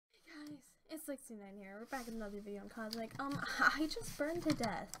69 here. We're back in another video on Cosmic. I just burned to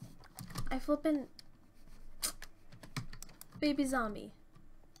death. I flippin' baby zombie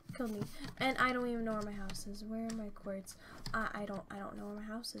killed me, and I don't even know where my house is. Where are my cords? I don't know where my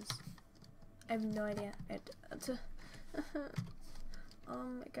house is. I have no idea. I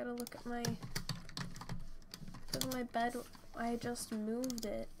gotta look at my bed. I just moved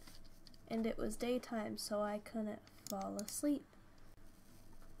it, and it was daytime, so I couldn't fall asleep.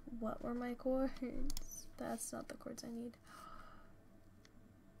 What were my cords? That's not the cords I need.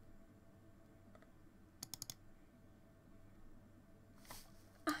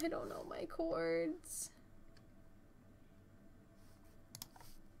 I don't know my cords.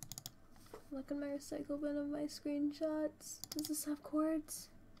 Look in my recycle bin of my screenshots. Does this have cords?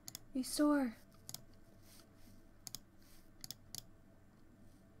 Restore.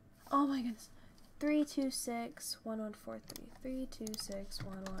 Oh my goodness. 3261143.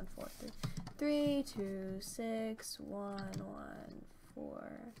 3261143.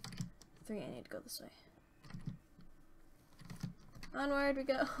 3261143. I need to go this way. Onward we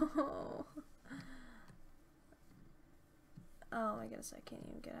go. Oh my goodness, I can't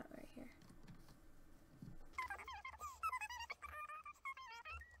even get out right here.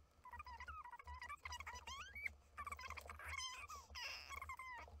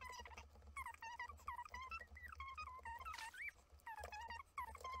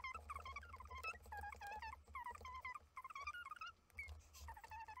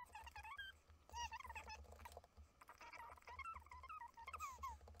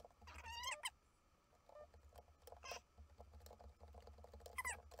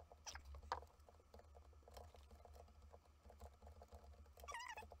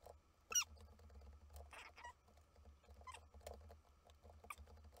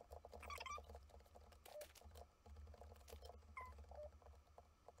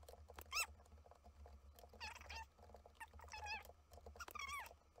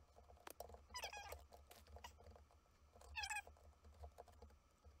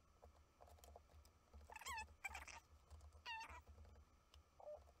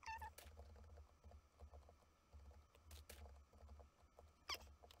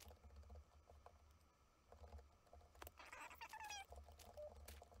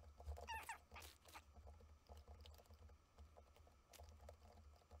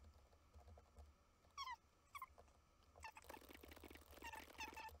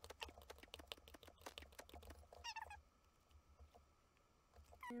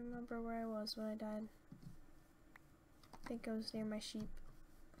 I remember where I was when I died. I think I was near my sheep.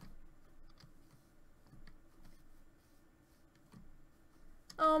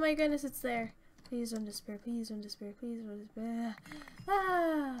 Oh my goodness, it's there. Please don't despair, please don't despair, please don't despair.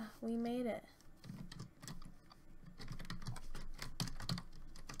 Ah, we made it.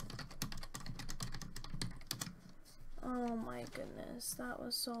 Oh my goodness, that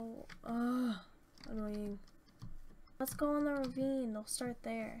was so annoying. Let's go on the ravine. They'll start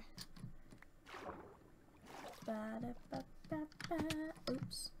there.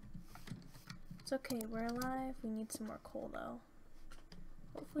 Oops. It's okay. We're alive. We need some more coal though.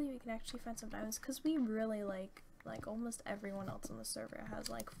 Hopefully we can actually find some diamonds, because we really like almost everyone else on the server has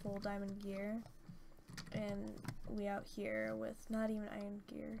like full diamond gear, and we out here with not even iron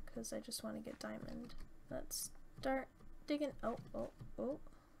gear because I just want to get diamond. Let's start digging. Oh.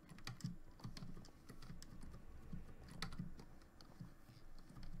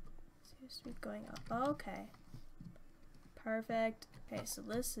 To be going up. Okay. Perfect. Okay, so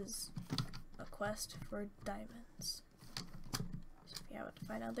this is a quest for diamonds. So if we have to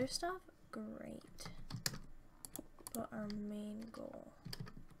find other stuff, great. But our main goal.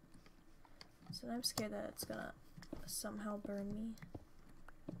 So I'm scared that it's gonna somehow burn me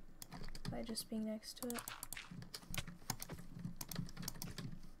by just being next to it.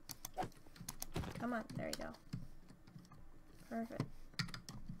 Come on, there you go. Perfect.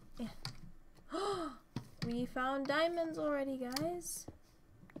 Yeah. We found diamonds already, guys.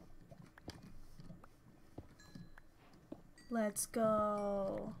 Let's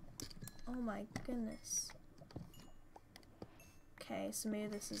go. Oh my goodness. Okay, so maybe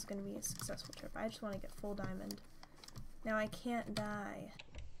this is gonna be a successful trip. I just want to get full diamond. Now I can't die.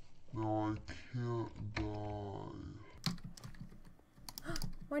 No, I can't die.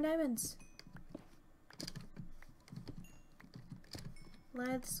 More diamonds.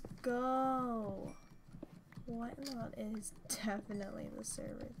 Let's go. What in the world is definitely the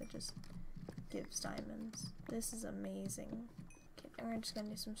server that just gives diamonds? This is amazing. Okay, we're just gonna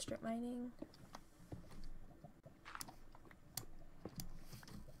do some strip mining.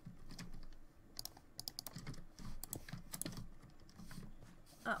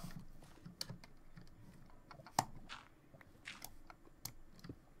 Oh.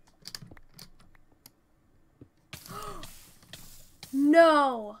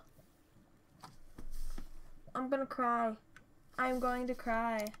 No! I'm gonna cry. I'm going to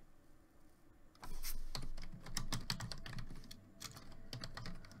cry.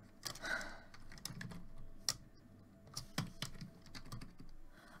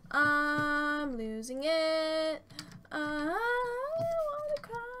 I'm losing it. I wanna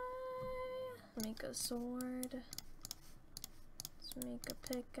cry. Make a sword. Let's make a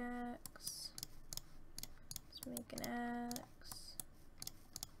pickaxe. Let's make an axe.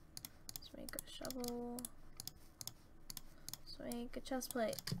 Let's make a shovel. Let's make a chest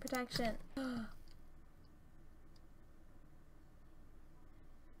plate. Protection.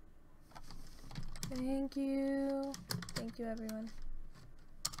 Thank you. Thank you, everyone.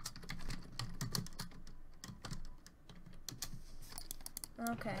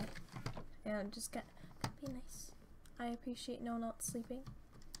 Okay. Yeah, just gotta be nice. I appreciate no one else sleeping.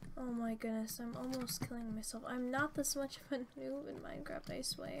 Oh my goodness, I'm almost killing myself. I'm not this much of a noob in Minecraft, I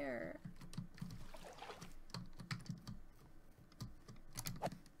swear.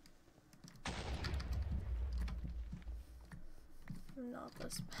 I'm not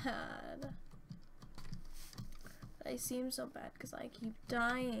this bad. I seem so bad because I keep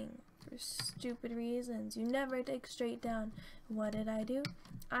dying for stupid reasons. You never dig straight down. What did I do?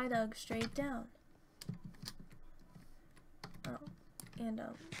 I dug straight down. Oh, and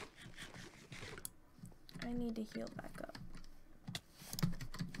I need to heal back up.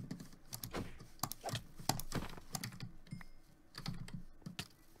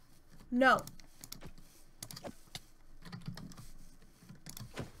 No.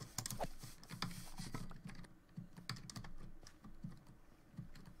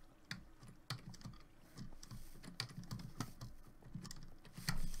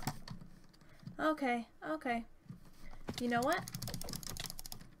 Okay, okay. You know what?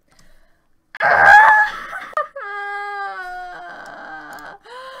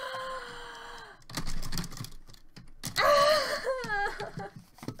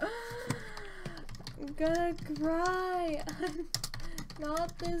 I'm gonna cry. I'm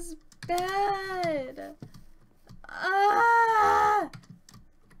not this bad.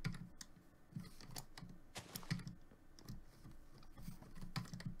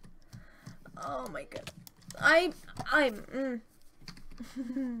 Oh my god. I wanna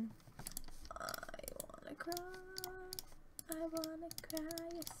cry. I wanna cry,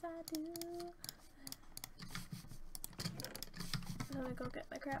 yes I do. I'm gonna go get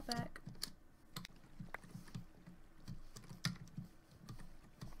my crap back.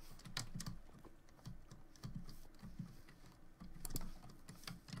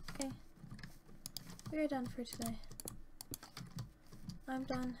 Okay. We're done for today. I'm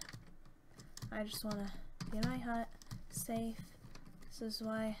done. I just want to be in my hut, safe. This is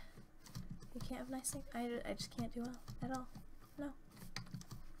why you can't have nice things. I just can't do well at all. No.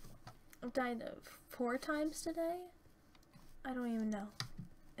 I've died 4 times today? I don't even know.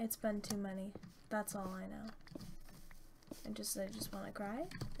 It's been too many. That's all I know. I just want to cry,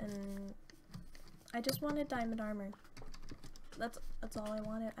 and I just wanted diamond armor. That's all I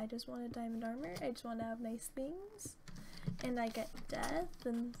wanted. I just wanted diamond armor. I just want to have nice things. And I get death,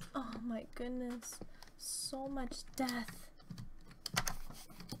 and oh my goodness, so much death.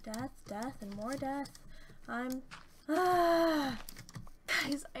 Death, and more death.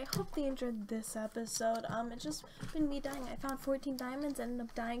 Guys, I hope they enjoyed this episode. It's just been me dying. I found 14 diamonds, ended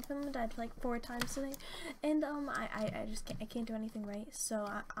up dying from them, died like 4 times today. And I just can't do anything right. So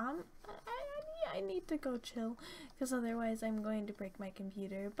I need to go chill, because otherwise I'm going to break my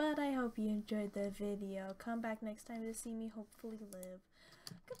computer. But I hope you enjoyed the video. Come back next time to see me hopefully live.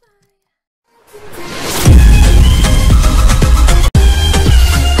 Goodbye.